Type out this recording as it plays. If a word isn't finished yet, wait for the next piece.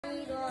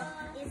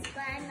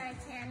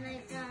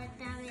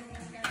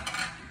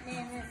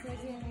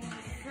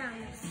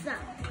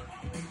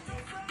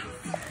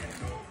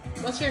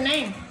What's your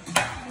name?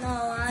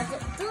 No,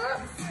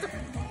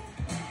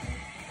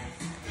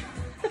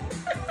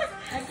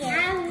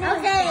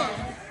 okay.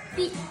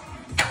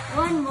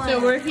 One more. So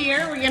we're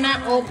here. We're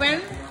gonna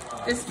open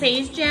the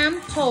Space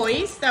Jam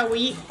toys that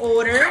we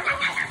ordered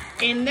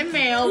in the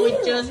mail. We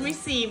just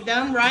received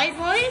them, right,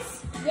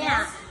 boys?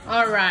 Yeah.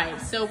 All right.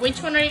 So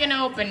which one are you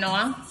gonna open,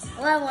 Noah?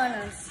 What one?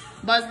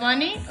 Bugs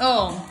Bunny?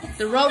 Oh,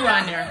 the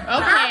Roadrunner.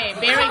 Okay,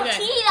 very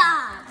good.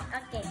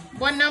 Okay.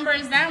 What number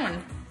is that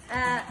one?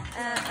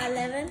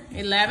 11.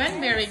 11.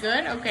 Very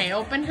good. Okay,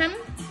 open him.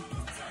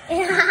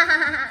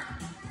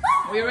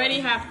 We already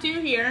have two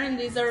here, and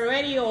these are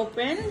already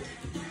opened.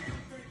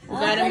 We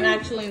got them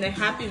actually in the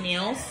Happy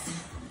Meals.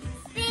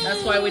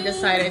 That's why we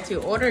decided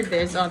to order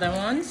these other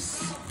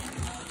ones.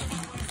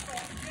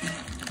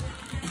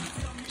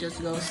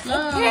 Just go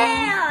slow.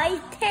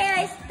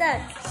 Tail is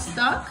stuck.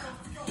 Stuck?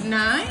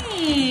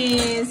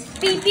 Nice.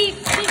 Beep, beep,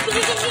 beep, beep,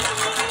 beep.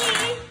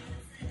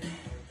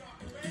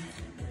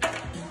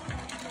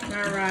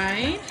 All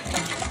right.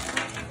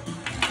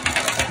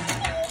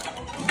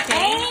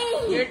 Okay,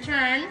 your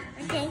turn.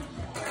 Okay.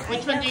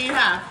 Which one do you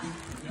have?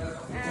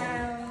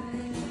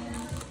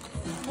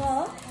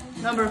 4.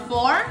 Number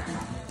 4?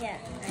 Yeah.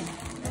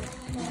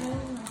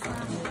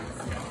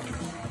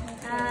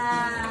 A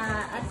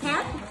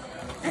tap.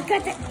 I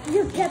got it.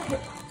 You got it.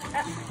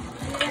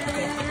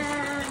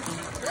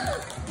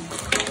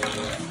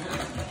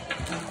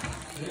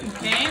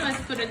 Okay,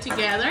 let's put it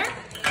together.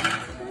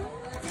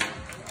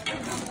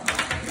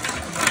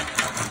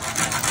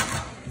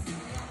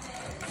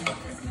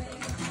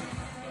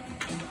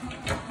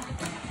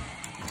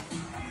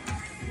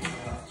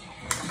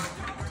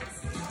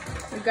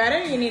 You got it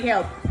or you need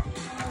help?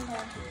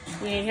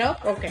 You need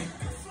help? Okay.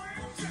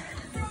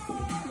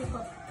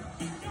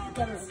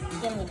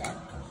 Give me that.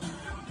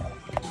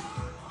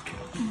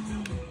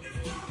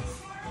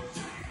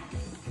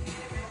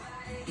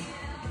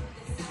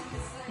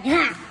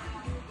 Yeah.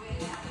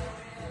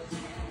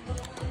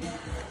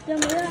 Give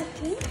me that,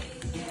 please.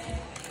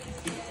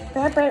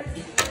 Pepper.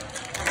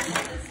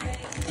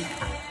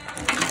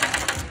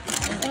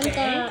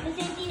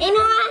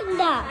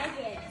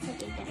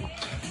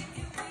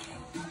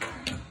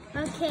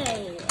 Okay,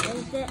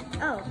 is it?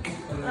 Oh,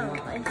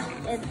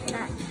 it's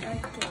that.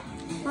 Okay.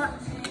 What?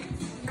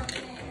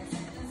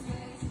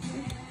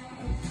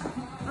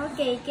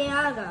 Okay, ¿qué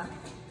haga?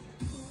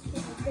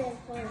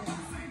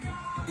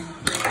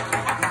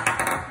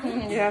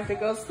 You have to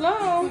go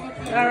slow.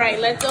 All right,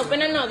 let's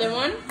open another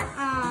one.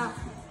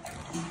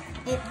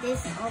 It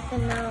is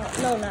open now.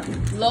 Lola.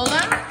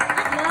 Lola?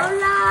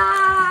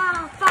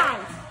 Lola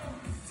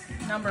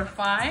 5. Number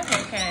 5,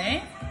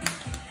 okay.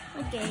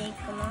 Okay,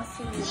 como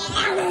así.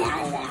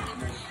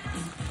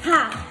 Ha.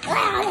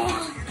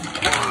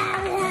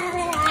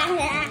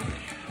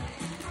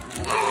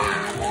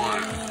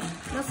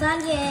 No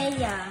sale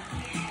ella.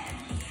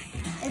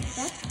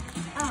 ¿Esta?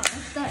 Oh,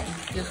 esta.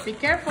 Just be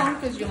careful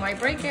because you might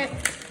break it.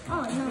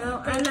 Oh,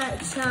 no, I'm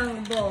a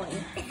strong boy.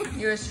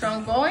 You're a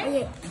strong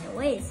boy?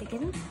 Wait a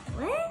second.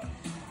 What?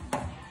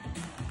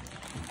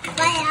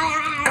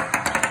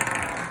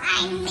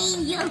 I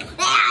need you.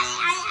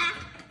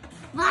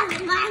 Bugs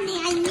Bunny,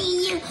 I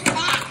need you.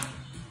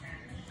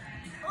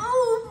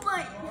 Oh,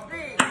 my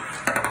face.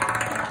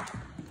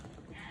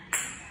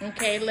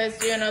 Okay, let's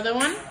do another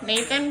one.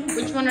 Nathan,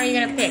 which one are you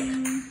going to pick?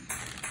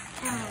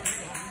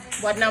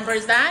 What number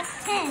is that?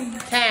 10.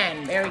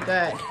 10. Very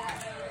good.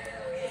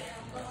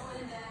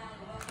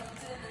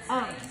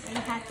 Oh, you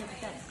have to go.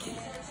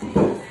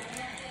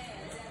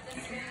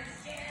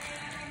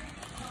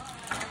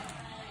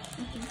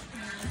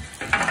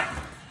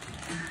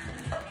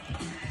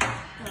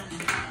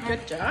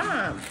 Good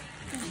job.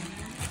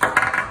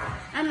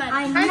 I'm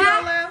Hi,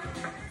 not. Lola.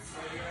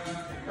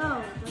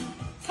 Oh.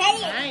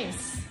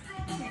 Nice.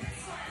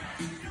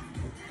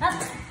 Up.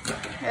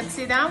 Let's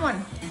see that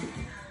one.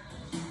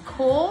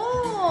 Cool.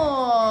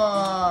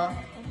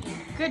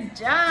 Good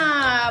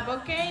job.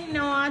 Okay,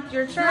 Noah,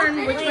 your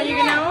turn. Which one are you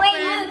going to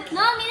open?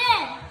 No,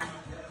 mire.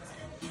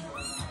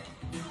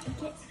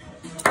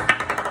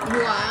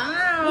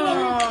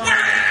 Wow.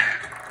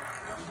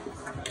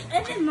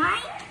 Is it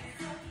mine?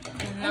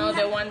 No,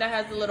 the one that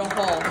has the little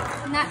hole.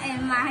 Not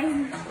in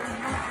mine.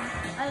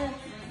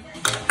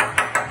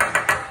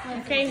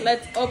 Okay,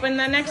 let's open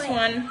the next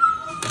one.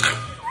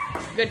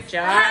 Good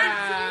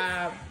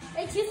job.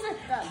 It's just a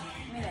stuff.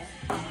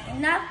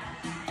 Enough.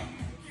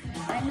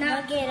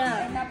 Enough. Get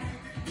up. Enough.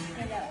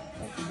 Get up.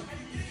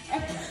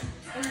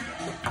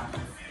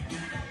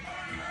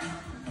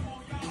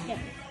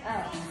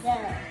 Oh,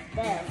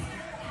 there.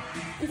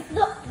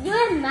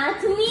 You're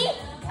mad to me?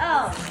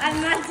 Oh,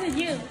 I'm mad to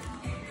you.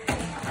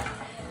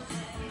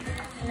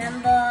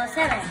 Number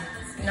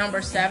 7.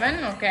 Number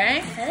 7,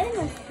 okay.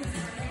 7?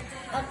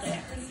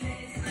 Okay.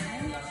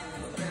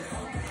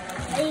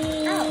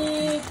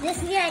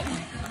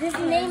 This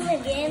name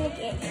again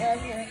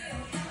was...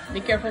 Be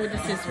careful with the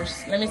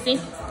scissors. Let me see.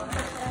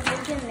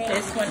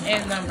 This one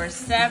is number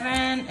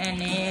 7,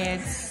 and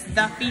it's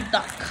Daffy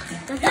Duck.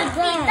 Daffy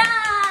Duck.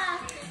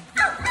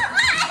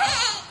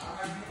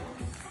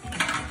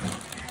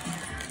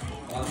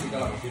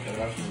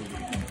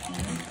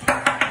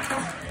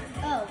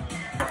 Oh.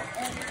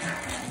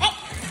 Hey,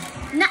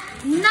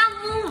 not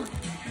move.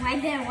 Why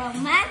there, well,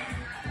 man?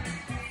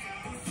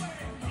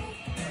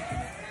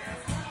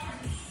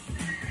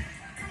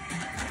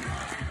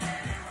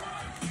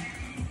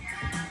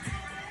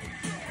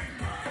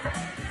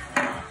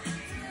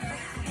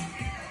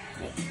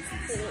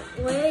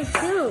 Where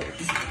shoot?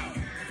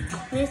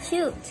 Let's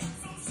shoot.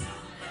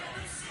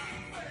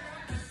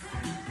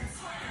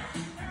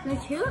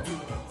 Let's shoot.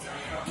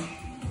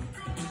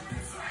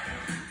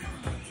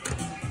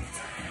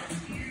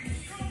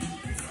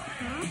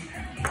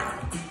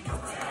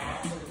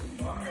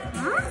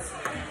 Huh?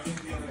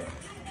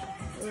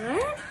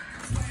 What?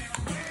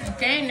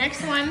 Okay,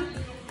 next one.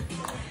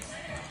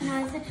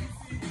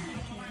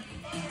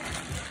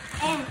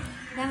 And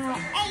number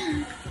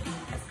 8.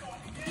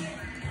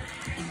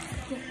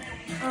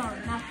 Oh,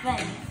 not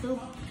bad. So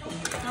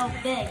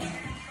big. I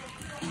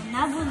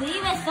cannot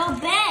believe it's so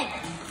big.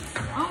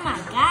 Oh my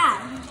god.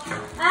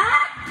 Ah!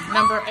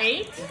 Number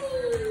 8.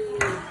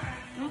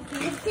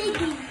 Okay. It's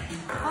sticky.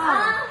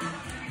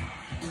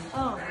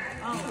 Oh.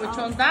 Which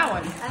one's that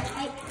one?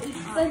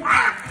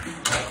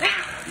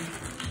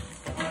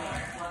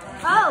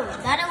 Oh,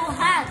 that one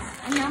has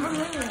a number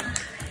moving.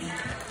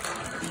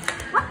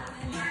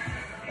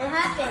 What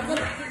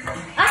happened?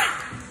 Ah!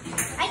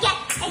 I get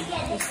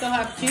We it. still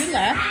have 2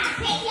 left.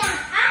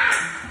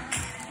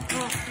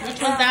 Which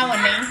one's that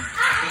one, Nate?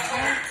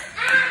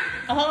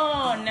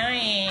 Oh,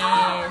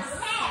 nice.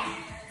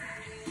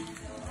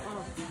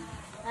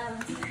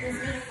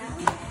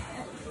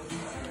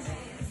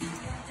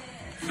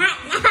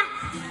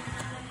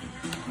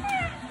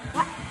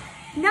 What?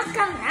 No,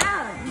 come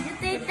out. You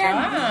take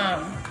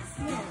them.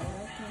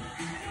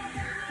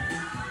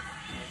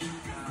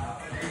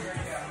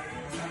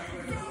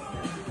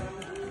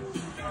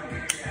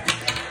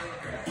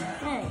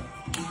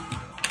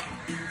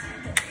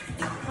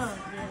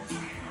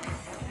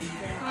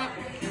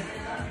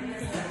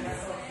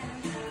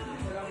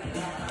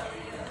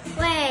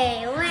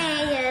 Wait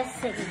a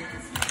second.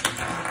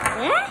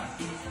 Yeah?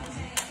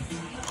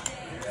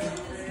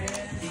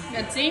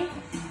 Let's see.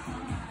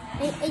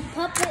 It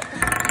popped the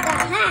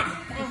hat.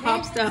 It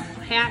pops the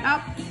hat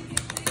up.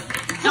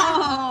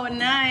 Oh,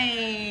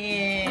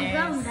 nice.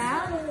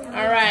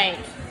 All right.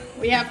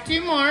 We have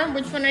 2 more.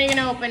 Which one are you going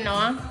to open,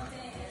 Noah?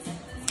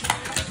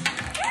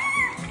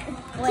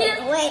 Wait.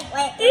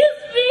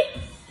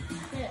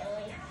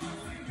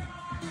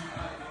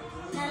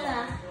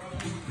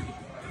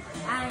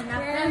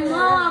 Nothing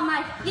more on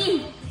my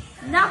feet.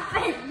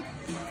 Nothing.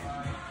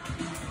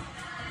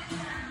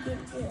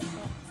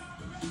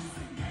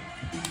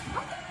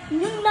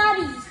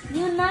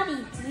 You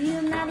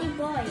naughty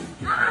boy.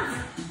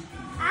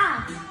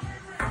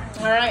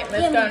 All right,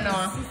 let's go,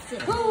 Noah.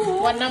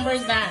 What number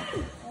is that?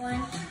 1.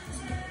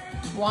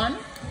 1?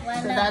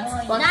 So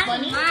that's Bugs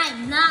Bunny?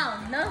 Mine.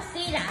 No,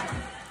 see that.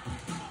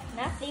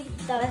 Not see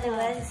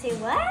that. See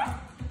what?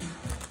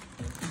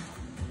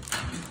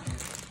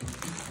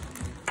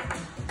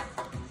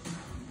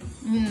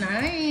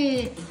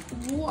 Nice.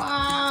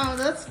 Wow,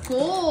 that's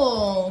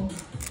cool.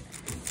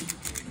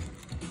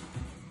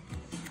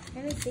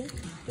 Let me see.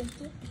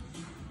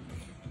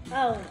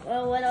 Oh,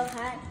 what a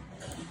hat.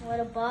 What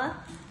a ball.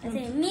 I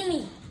say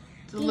Mimi.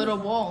 It's a little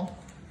bowl.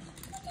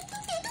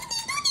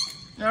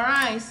 All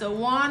right, so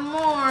 1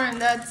 more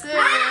and that's it.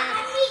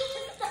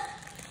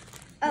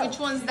 Oh. Which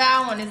one's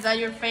that one? Is that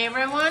your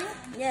favorite one?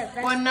 Yeah.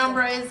 What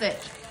number is it?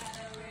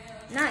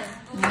 9.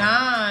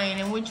 9.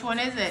 And which one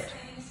is it?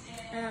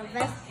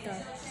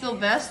 Vesta.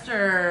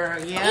 Sylvester.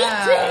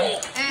 Yeah.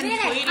 And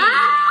Tweety.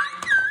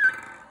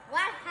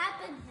 What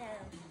happened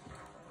there?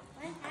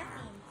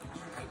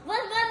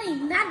 What money?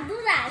 Not do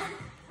that.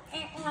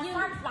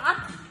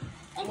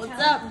 What's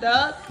up,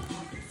 Duck?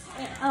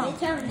 Oh. Out.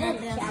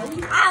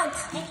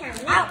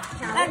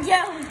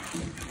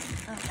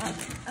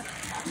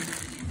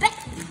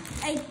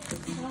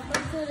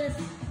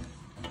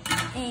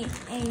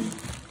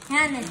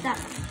 Hand it up.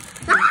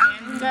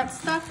 And got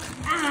stuck.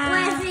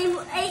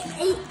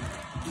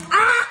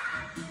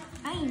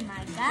 Oh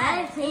my god.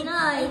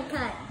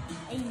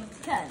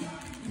 Cut.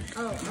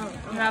 Oh.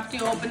 You have to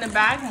open the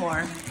bag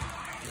more.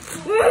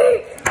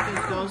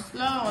 Just go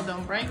slow,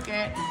 don't break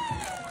it.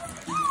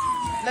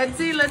 Let's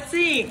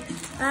see.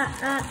 Hi,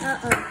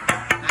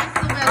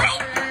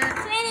 Sylvester.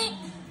 Tweety.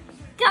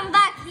 Come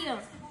back here.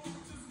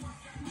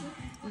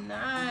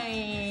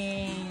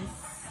 Nice.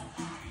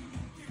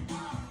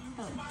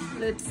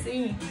 Let's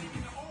see.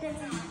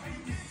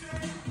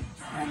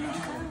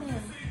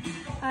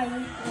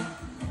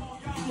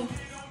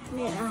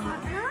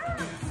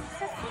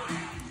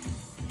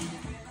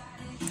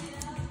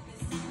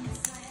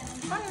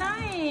 Oh,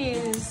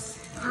 nice.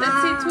 Let's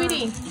see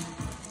Tweety.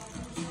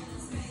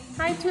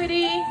 Hi,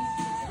 Tweety.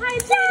 Hi,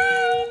 Tweety.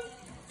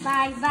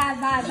 Bye.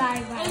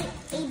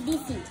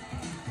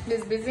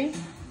 He's busy?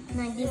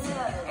 No, dizzy.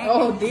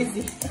 Oh,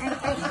 dizzy.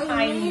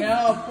 I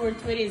know, poor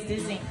Tweety is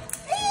dizzy.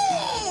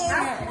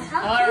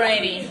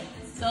 Alrighty,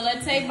 so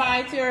let's say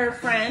bye to our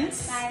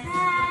friends.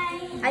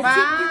 Bye.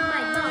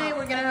 Bye.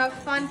 We're gonna have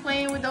fun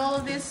playing with all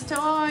of these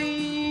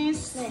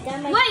toys. Wait.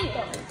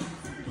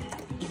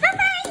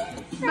 Bye-bye.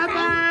 Bye-bye.